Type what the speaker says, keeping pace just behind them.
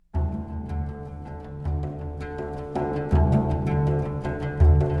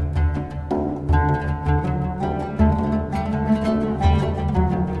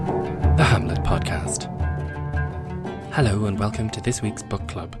Hello and welcome to this week's book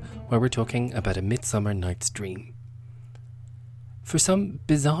club, where we're talking about A Midsummer Night's Dream. For some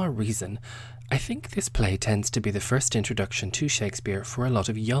bizarre reason, I think this play tends to be the first introduction to Shakespeare for a lot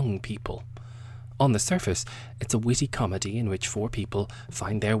of young people. On the surface, it's a witty comedy in which four people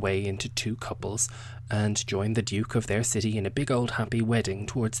find their way into two couples and join the Duke of their city in a big old happy wedding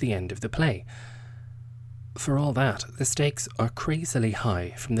towards the end of the play. For all that, the stakes are crazily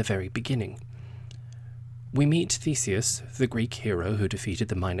high from the very beginning. We meet Theseus, the Greek hero who defeated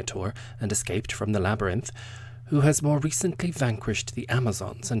the Minotaur and escaped from the labyrinth, who has more recently vanquished the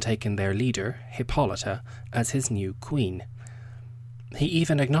Amazons and taken their leader, Hippolyta, as his new queen. He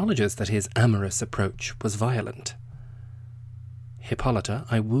even acknowledges that his amorous approach was violent. Hippolyta,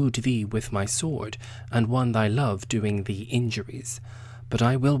 I wooed thee with my sword, and won thy love doing thee injuries. But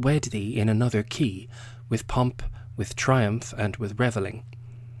I will wed thee in another key, with pomp, with triumph, and with revelling.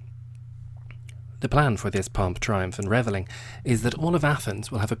 The plan for this pomp, triumph and revelling is that all of Athens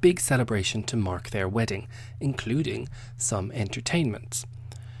will have a big celebration to mark their wedding, including some entertainments.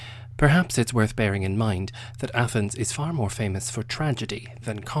 Perhaps it's worth bearing in mind that Athens is far more famous for tragedy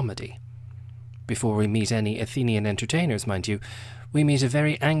than comedy. Before we meet any Athenian entertainers, mind you, we meet a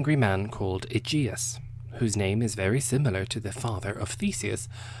very angry man called Aegeus, whose name is very similar to the father of Theseus,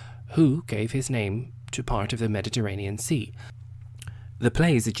 who gave his name to part of the Mediterranean Sea. The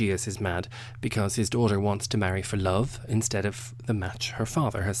play's Aegeus is mad because his daughter wants to marry for love instead of the match her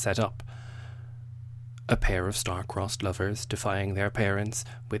father has set up. A pair of star-crossed lovers defying their parents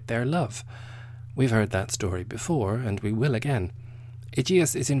with their love. We've heard that story before, and we will again.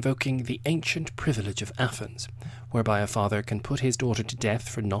 Aegeus is invoking the ancient privilege of Athens, whereby a father can put his daughter to death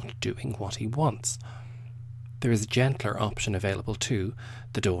for not doing what he wants. There is a gentler option available too.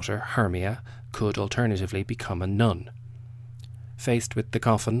 The daughter, Hermia, could alternatively become a nun. Faced with the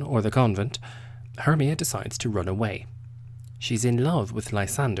coffin or the convent, Hermia decides to run away. She's in love with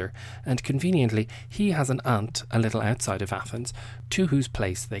Lysander, and conveniently he has an aunt a little outside of Athens, to whose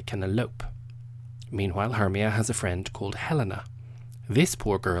place they can elope. Meanwhile, Hermia has a friend called Helena. This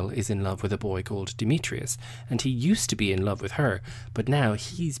poor girl is in love with a boy called Demetrius, and he used to be in love with her, but now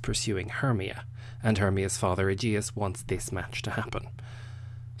he's pursuing Hermia, and Hermia's father Aegeus wants this match to happen.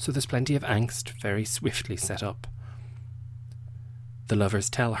 So there's plenty of angst very swiftly set up. The lovers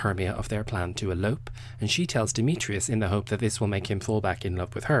tell Hermia of their plan to elope, and she tells Demetrius in the hope that this will make him fall back in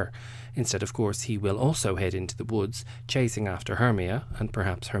love with her. Instead, of course, he will also head into the woods, chasing after Hermia, and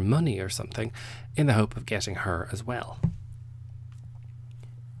perhaps her money or something, in the hope of getting her as well.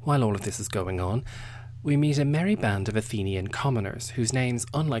 While all of this is going on, we meet a merry band of Athenian commoners, whose names,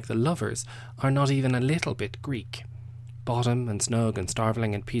 unlike the lovers, are not even a little bit Greek. Bottom and Snug and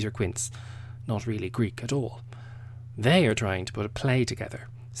Starveling and Peter Quince, not really Greek at all. They are trying to put a play together,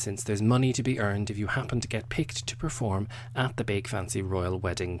 since there's money to be earned if you happen to get picked to perform at the big fancy royal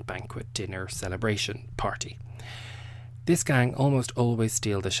wedding, banquet, dinner, celebration, party. This gang almost always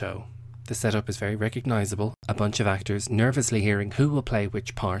steal the show. The setup is very recognisable, a bunch of actors nervously hearing who will play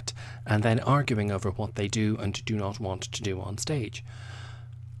which part, and then arguing over what they do and do not want to do on stage.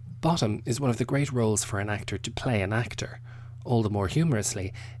 Bottom is one of the great roles for an actor to play an actor, all the more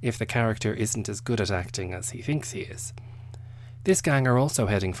humorously if the character isn't as good at acting as he thinks he is. This gang are also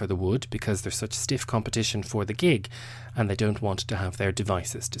heading for the wood because there's such stiff competition for the gig, and they don't want to have their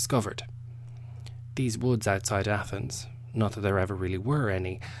devices discovered. These woods outside Athens, not that there ever really were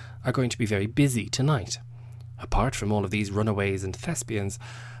any, are going to be very busy tonight. Apart from all of these runaways and thespians,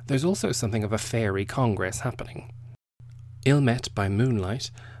 there's also something of a fairy congress happening. Ill-met by moonlight,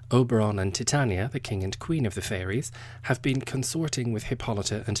 Oberon and Titania, the king and queen of the fairies, have been consorting with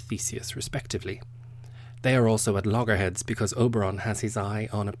Hippolyta and Theseus respectively. They are also at loggerheads because Oberon has his eye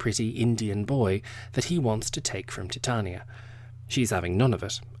on a pretty Indian boy that he wants to take from Titania. She's having none of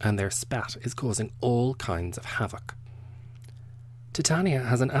it, and their spat is causing all kinds of havoc. Titania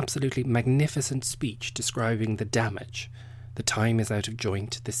has an absolutely magnificent speech describing the damage. The time is out of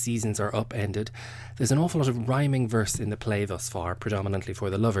joint, the seasons are upended. There's an awful lot of rhyming verse in the play thus far, predominantly for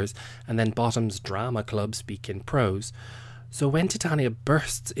the lovers, and then Bottom's drama club speak in prose. So when Titania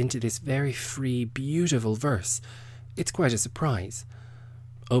bursts into this very free, beautiful verse, it's quite a surprise.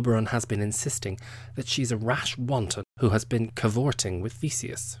 Oberon has been insisting that she's a rash wanton who has been cavorting with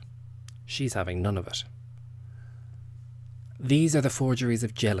Theseus. She's having none of it. These are the forgeries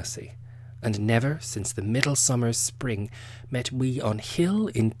of jealousy, and never since the middle summer's spring met we on hill,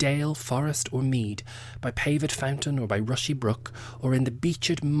 in dale, forest, or mead, by paved fountain or by rushy brook, or in the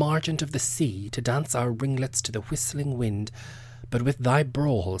beached margent of the sea, to dance our ringlets to the whistling wind, but with thy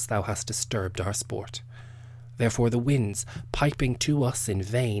brawls thou hast disturbed our sport. Therefore the winds, piping to us in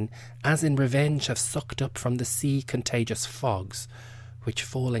vain, as in revenge have sucked up from the sea contagious fogs, which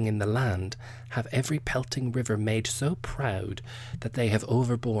falling in the land, have every pelting river made so proud that they have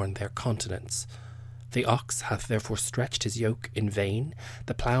overborne their continents. The ox hath therefore stretched his yoke in vain,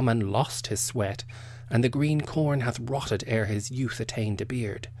 the ploughman lost his sweat, and the green corn hath rotted ere his youth attained a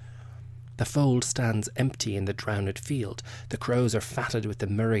beard. The fold stands empty in the drowned field, the crows are fatted with the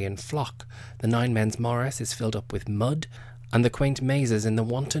murrian flock, the 9 men's morris is filled up with mud, and the quaint mazes in the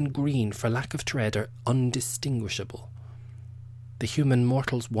wanton green for lack of tread are undistinguishable. The human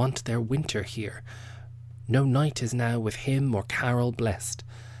mortals want their winter here. No night is now with hymn or carol blessed.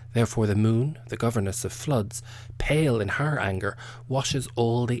 Therefore the moon, the governess of floods, pale in her anger, washes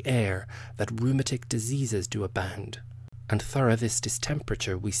all the air, that rheumatic diseases do abound. And thorough this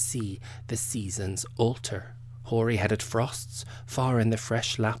distemperature we see the seasons alter. Hoary-headed frosts, far in the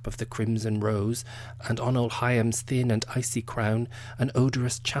fresh lap of the crimson rose, and on old Hiam's thin and icy crown, an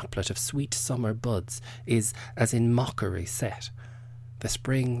odorous chaplet of sweet summer buds is as in mockery set. The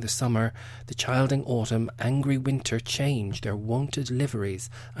spring, the summer, the childing autumn, angry winter change their wonted liveries,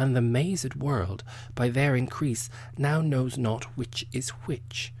 and the mazed world, by their increase, now knows not which is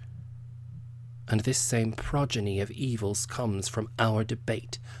which. And this same progeny of evils comes from our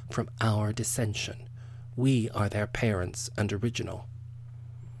debate, from our dissension. We are their parents and original.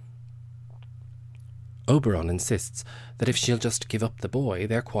 Oberon insists that if she'll just give up the boy,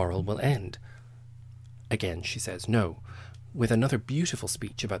 their quarrel will end. Again she says no, with another beautiful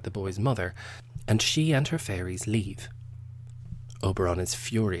speech about the boy's mother, and she and her fairies leave. Oberon is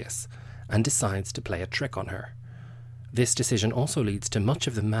furious, and decides to play a trick on her. This decision also leads to much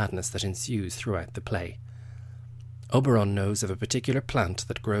of the madness that ensues throughout the play. Oberon knows of a particular plant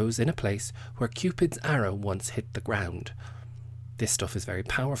that grows in a place where Cupid's arrow once hit the ground. This stuff is very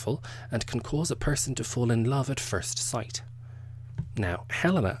powerful and can cause a person to fall in love at first sight. Now,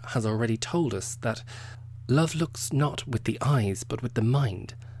 Helena has already told us that love looks not with the eyes but with the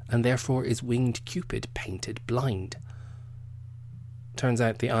mind, and therefore is winged Cupid painted blind. Turns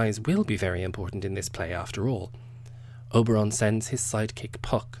out the eyes will be very important in this play after all. Oberon sends his sidekick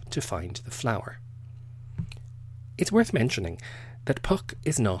Puck to find the flower. It's worth mentioning that Puck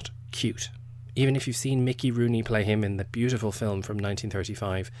is not cute. Even if you've seen Mickey Rooney play him in the beautiful film from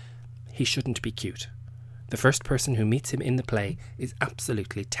 1935, he shouldn't be cute. The first person who meets him in the play is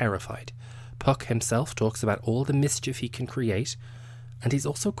absolutely terrified. Puck himself talks about all the mischief he can create, and he's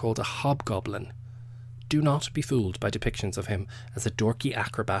also called a hobgoblin. Do not be fooled by depictions of him as a dorky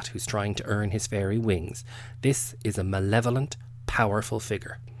acrobat who's trying to earn his fairy wings. This is a malevolent, powerful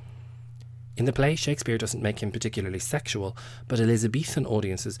figure. In the play, Shakespeare doesn't make him particularly sexual, but Elizabethan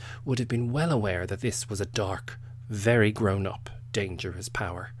audiences would have been well aware that this was a dark, very grown-up, dangerous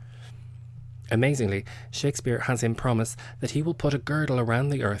power. Amazingly, Shakespeare has him promise that he will put a girdle around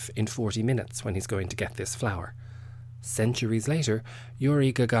the earth in 40 minutes when he's going to get this flower. Centuries later,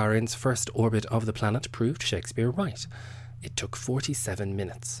 Yuri Gagarin's first orbit of the planet proved Shakespeare right. It took 47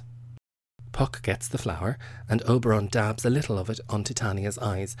 minutes. Puck gets the flower, and Oberon dabs a little of it on Titania's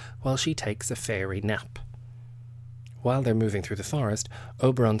eyes while she takes a fairy nap. While they're moving through the forest,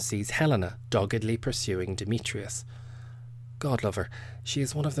 Oberon sees Helena doggedly pursuing Demetrius. God love her, she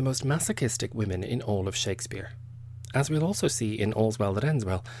is one of the most masochistic women in all of Shakespeare. As we'll also see in All's Well That Ends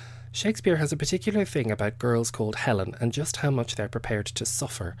Well, Shakespeare has a particular thing about girls called Helen and just how much they're prepared to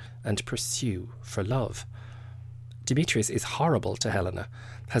suffer and pursue for love. Demetrius is horrible to Helena,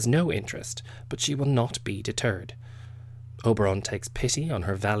 has no interest, but she will not be deterred. Oberon takes pity on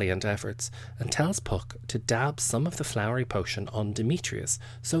her valiant efforts and tells Puck to dab some of the flowery potion on Demetrius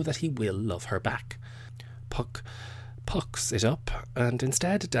so that he will love her back. Puck pucks it up and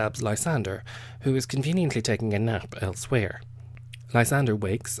instead dabs Lysander, who is conveniently taking a nap elsewhere. Lysander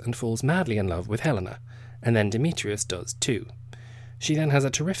wakes and falls madly in love with Helena, and then Demetrius does too. She then has a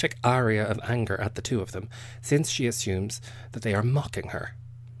terrific aria of anger at the two of them, since she assumes that they are mocking her.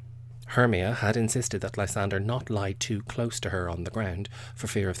 Hermia had insisted that Lysander not lie too close to her on the ground, for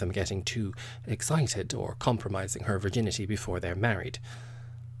fear of them getting too excited or compromising her virginity before they're married.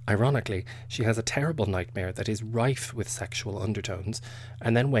 Ironically, she has a terrible nightmare that is rife with sexual undertones,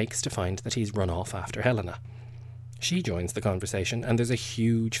 and then wakes to find that he's run off after Helena. She joins the conversation, and there's a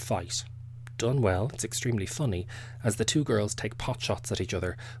huge fight. Done well, it's extremely funny, as the two girls take potshots at each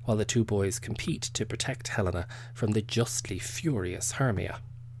other, while the two boys compete to protect Helena from the justly furious Hermia.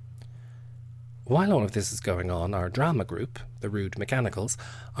 While all of this is going on, our drama group, the Rude Mechanicals,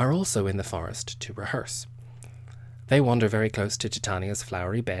 are also in the forest to rehearse. They wander very close to Titania's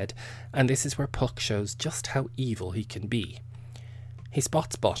flowery bed, and this is where Puck shows just how evil he can be. He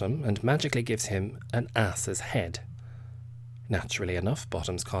spots Bottom and magically gives him an ass's head. Naturally enough,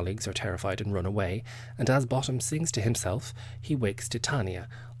 Bottom's colleagues are terrified and run away, and as Bottom sings to himself, he wakes Titania,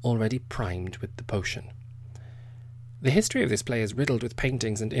 already primed with the potion. The history of this play is riddled with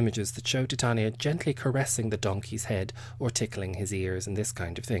paintings and images that show Titania gently caressing the donkey's head or tickling his ears and this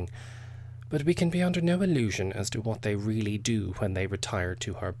kind of thing. But we can be under no illusion as to what they really do when they retire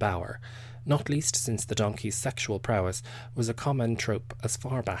to her bower, not least since the donkey's sexual prowess was a common trope as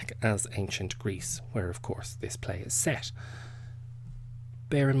far back as ancient Greece, where of course this play is set.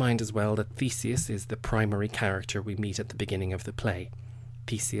 Bear in mind as well that Theseus is the primary character we meet at the beginning of the play.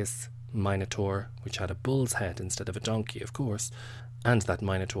 Theseus, Minotaur, which had a bull's head instead of a donkey, of course, and that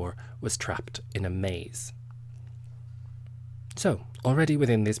Minotaur was trapped in a maze. So, already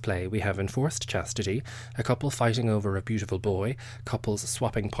within this play we have enforced chastity, a couple fighting over a beautiful boy, couples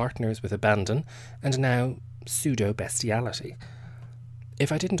swapping partners with abandon, and now pseudo-bestiality.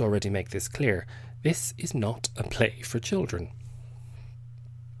 If I didn't already make this clear, this is not a play for children.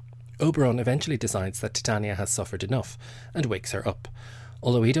 Oberon eventually decides that Titania has suffered enough and wakes her up,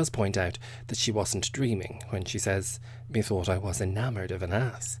 although he does point out that she wasn't dreaming when she says, "Methought I was enamoured of an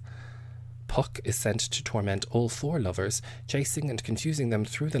ass." Puck is sent to torment all four lovers, chasing and confusing them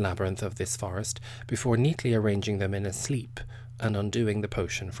through the labyrinth of this forest before neatly arranging them in a sleep and undoing the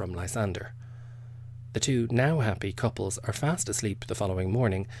potion from Lysander. The two now happy couples are fast asleep the following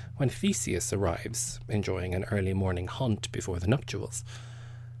morning when Theseus arrives, enjoying an early morning hunt before the nuptials.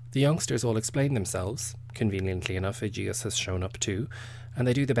 The youngsters all explain themselves. Conveniently enough, Aegeus has shown up too, and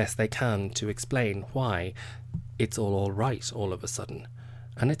they do the best they can to explain why it's all right all of a sudden,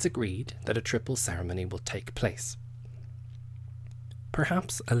 and it's agreed that a triple ceremony will take place.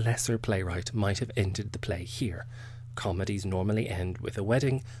 Perhaps a lesser playwright might have ended the play here. Comedies normally end with a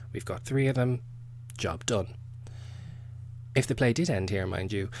wedding, we've got 3 of them, job done. If the play did end here,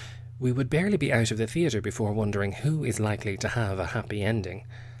 mind you, we would barely be out of the theatre before wondering who is likely to have a happy ending.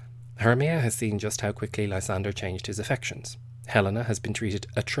 Hermia has seen just how quickly Lysander changed his affections. Helena has been treated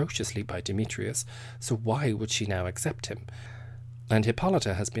atrociously by Demetrius, so why would she now accept him? And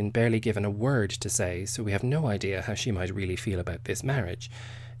Hippolyta has been barely given a word to say, so we have no idea how she might really feel about this marriage,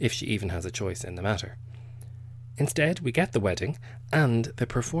 if she even has a choice in the matter. Instead, we get the wedding and the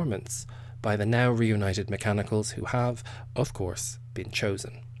performance by the now reunited mechanicals who have, of course, been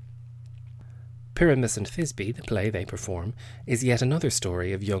chosen. Pyramus and Thisbe, the play they perform, is yet another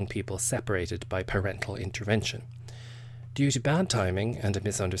story of young people separated by parental intervention. Due to bad timing and a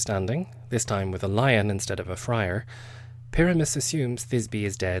misunderstanding, this time with a lion instead of a friar, Pyramus assumes Thisbe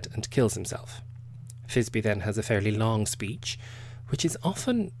is dead and kills himself. Thisbe then has a fairly long speech, which is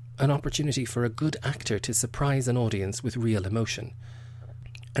often an opportunity for a good actor to surprise an audience with real emotion.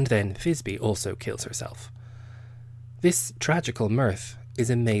 And then Thisbe also kills herself. This tragical mirth is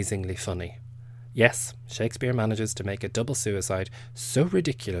amazingly funny. Yes, Shakespeare manages to make a double suicide so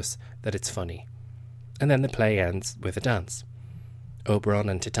ridiculous that it's funny. And then the play ends with a dance. Oberon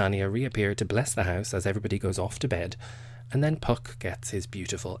and Titania reappear to bless the house as everybody goes off to bed, and then Puck gets his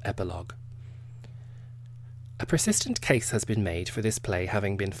beautiful epilogue. A persistent case has been made for this play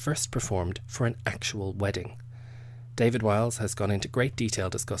having been first performed for an actual wedding. David Wiles has gone into great detail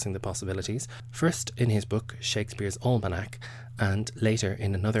discussing the possibilities, first in his book Shakespeare's Almanac, and later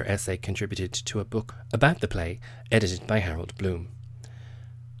in another essay contributed to a book about the play, edited by Harold Bloom.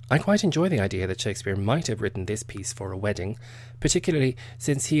 I quite enjoy the idea that Shakespeare might have written this piece for a wedding, particularly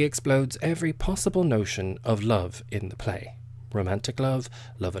since he explodes every possible notion of love in the play. Romantic love,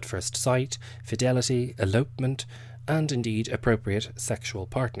 love at first sight, fidelity, elopement, and indeed appropriate sexual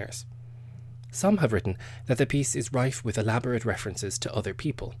partners. Some have written that the piece is rife with elaborate references to other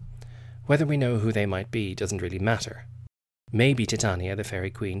people. Whether we know who they might be doesn't really matter. Maybe Titania, the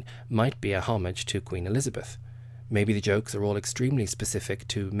fairy queen, might be a homage to Queen Elizabeth. Maybe the jokes are all extremely specific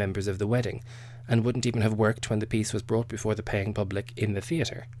to members of the wedding, and wouldn't even have worked when the piece was brought before the paying public in the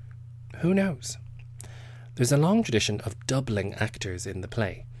theatre. Who knows? There's a long tradition of doubling actors in the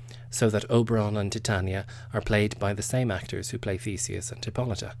play, so that Oberon and Titania are played by the same actors who play Theseus and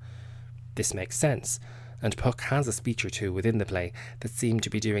Hippolyta. This makes sense, and Puck has a speech or two within the play that seem to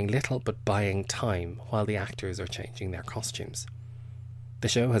be doing little but buying time while the actors are changing their costumes. The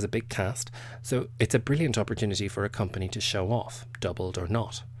show has a big cast, so it's a brilliant opportunity for a company to show off, doubled or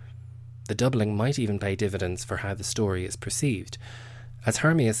not. The doubling might even pay dividends for how the story is perceived. As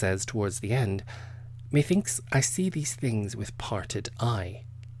Hermia says towards the end, "Methinks I see these things with parted eye."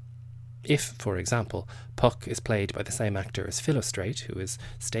 If, for example, Puck is played by the same actor as Philostrate, who is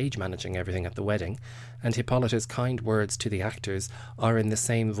stage managing everything at the wedding, and Hippolyta's kind words to the actors are in the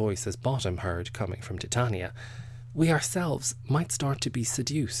same voice as Bottom heard coming from Titania, we ourselves might start to be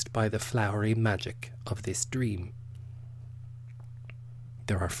seduced by the flowery magic of this dream.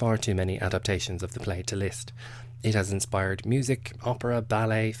 There are far too many adaptations of the play to list. It has inspired music, opera,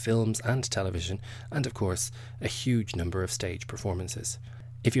 ballet, films and television, and of course, a huge number of stage performances.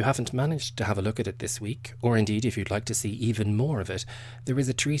 If you haven't managed to have a look at it this week, or indeed if you'd like to see even more of it, there is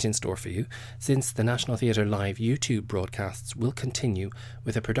a treat in store for you, since the National Theatre Live YouTube broadcasts will continue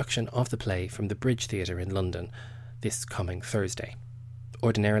with a production of the play from the Bridge Theatre in London this coming Thursday.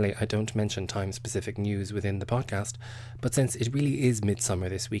 Ordinarily, I don't mention time-specific news within the podcast, but since it really is Midsummer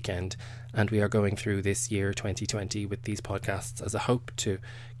this weekend, and we are going through this year 2020 with these podcasts as a hope to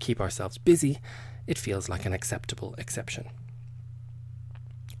keep ourselves busy, it feels like an acceptable exception.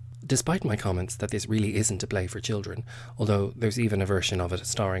 Despite my comments that this really isn't a play for children, although there's even a version of it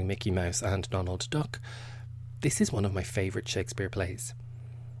starring Mickey Mouse and Donald Duck, this is one of my favourite Shakespeare plays.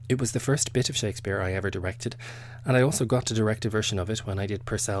 It was the first bit of Shakespeare I ever directed, and I also got to direct a version of it when I did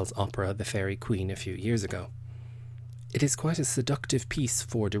Purcell's opera The Fairy Queen a few years ago. It is quite a seductive piece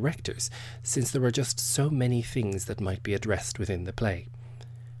for directors, since there are just so many things that might be addressed within the play.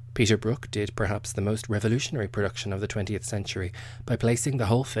 Peter Brook did perhaps the most revolutionary production of the 20th century by placing the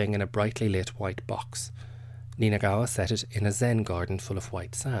whole thing in a brightly lit white box. Nina Gawa set it in a Zen garden full of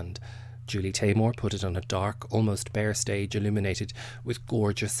white sand. Julie Taymor put it on a dark, almost bare stage illuminated with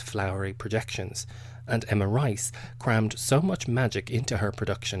gorgeous flowery projections, and Emma Rice crammed so much magic into her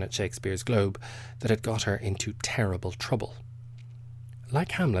production at Shakespeare's Globe that it got her into terrible trouble.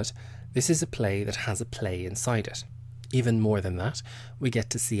 Like Hamlet, this is a play that has a play inside it. Even more than that, we get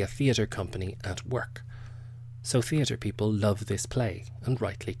to see a theatre company at work. So theatre people love this play, and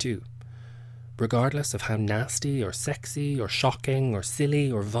rightly too. Regardless of how nasty or sexy or shocking or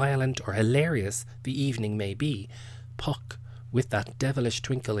silly or violent or hilarious the evening may be, Puck, with that devilish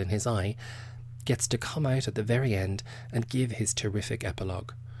twinkle in his eye, gets to come out at the very end and give his terrific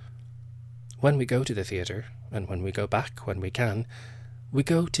epilogue. When we go to the theatre, and when we go back when we can, we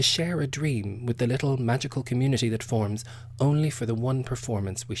go to share a dream with the little magical community that forms only for the one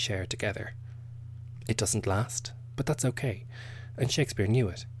performance we share together. It doesn't last, but that's okay, and Shakespeare knew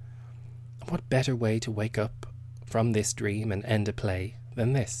it. What better way to wake up from this dream and end a play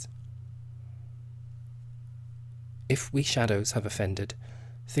than this? If we shadows have offended,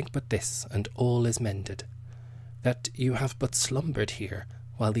 think but this, and all is mended, that you have but slumbered here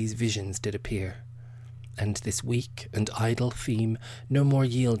while these visions did appear, and this weak and idle theme no more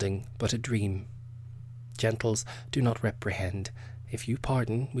yielding but a dream. Gentles, do not reprehend, if you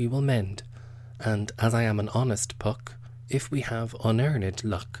pardon we will mend, and as I am an honest Puck, if we have unearned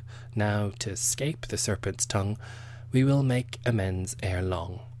luck now to 'scape the serpent's tongue, we will make amends ere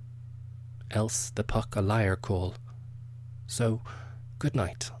long. Else the Puck a liar call. So, good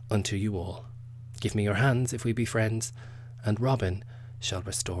night unto you all. Give me your hands if we be friends, and Robin shall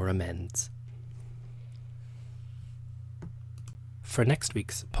restore amends. For next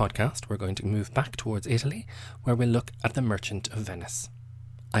week's podcast, we're going to move back towards Italy, where we'll look at The Merchant of Venice.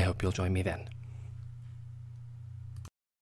 I hope you'll join me then.